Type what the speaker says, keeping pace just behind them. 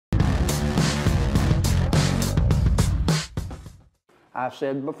I've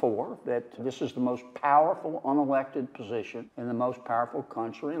said before that this is the most powerful unelected position in the most powerful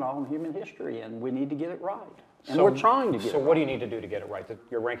country in all of human history, and we need to get it right. And we're trying to get it right. So what do you need to do to get it right?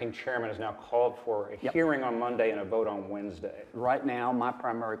 Your ranking chairman has now called for a hearing on Monday and a vote on Wednesday. Right now, my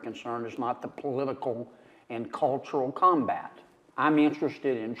primary concern is not the political and cultural combat. I'm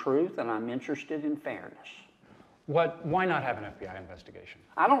interested in truth, and I'm interested in fairness. Why not have an FBI investigation?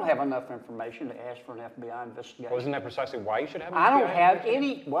 I don't have enough information to ask for an FBI investigation. Well, isn't that precisely why you should have an FBI I don't have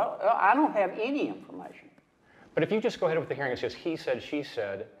investigation? I don't have any information. But if you just go ahead with the hearing, it's just he said, she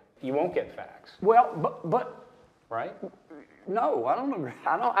said, you won't get facts. Well, but right? No, I don't agree.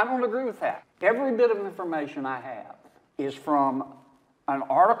 I don't agree with that. Every bit of information I have is from an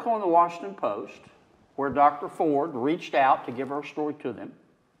article in the Washington Post where Dr. Ford reached out to give her story to them.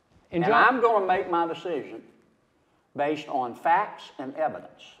 And I'm going to make my decision based on facts and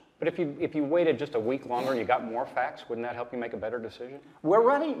evidence. But if you waited just a week longer and you got more facts, wouldn't that help you make a better decision? We're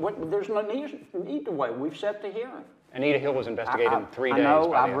ready. There's no need to wait. We've set the hearing. Anita Hill was investigated in 3 days. I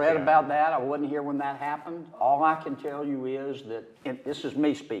know. I've read about that. I wasn't here when that happened. All I can tell you is that, and this is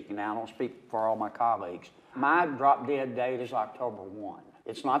me speaking now, I don't speak for all my colleagues. My drop dead date is October 1.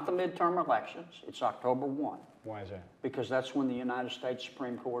 It's not the midterm elections, it's October 1. Why is that? Because that's when the United States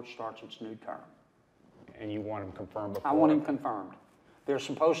Supreme Court starts its new term. And you want him confirmed before? I want him confirmed. There's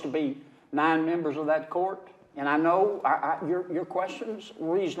supposed to be 9 members of that court, and I know your question's a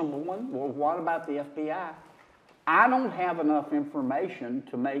reasonable one. Well, what about the FBI? I don't have enough information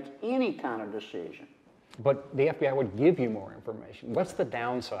to make any kind of decision. But the FBI would give you more information. What's the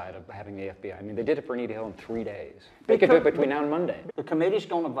downside of having the FBI? I mean, they did it for Anita Hill in 3 days. They could do it between now and Monday. The committee's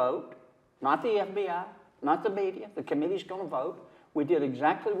going to vote, not the FBI, not the media. The committee's going to vote. We did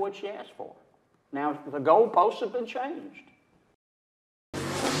exactly what she asked for. Now, the goalposts have been changed.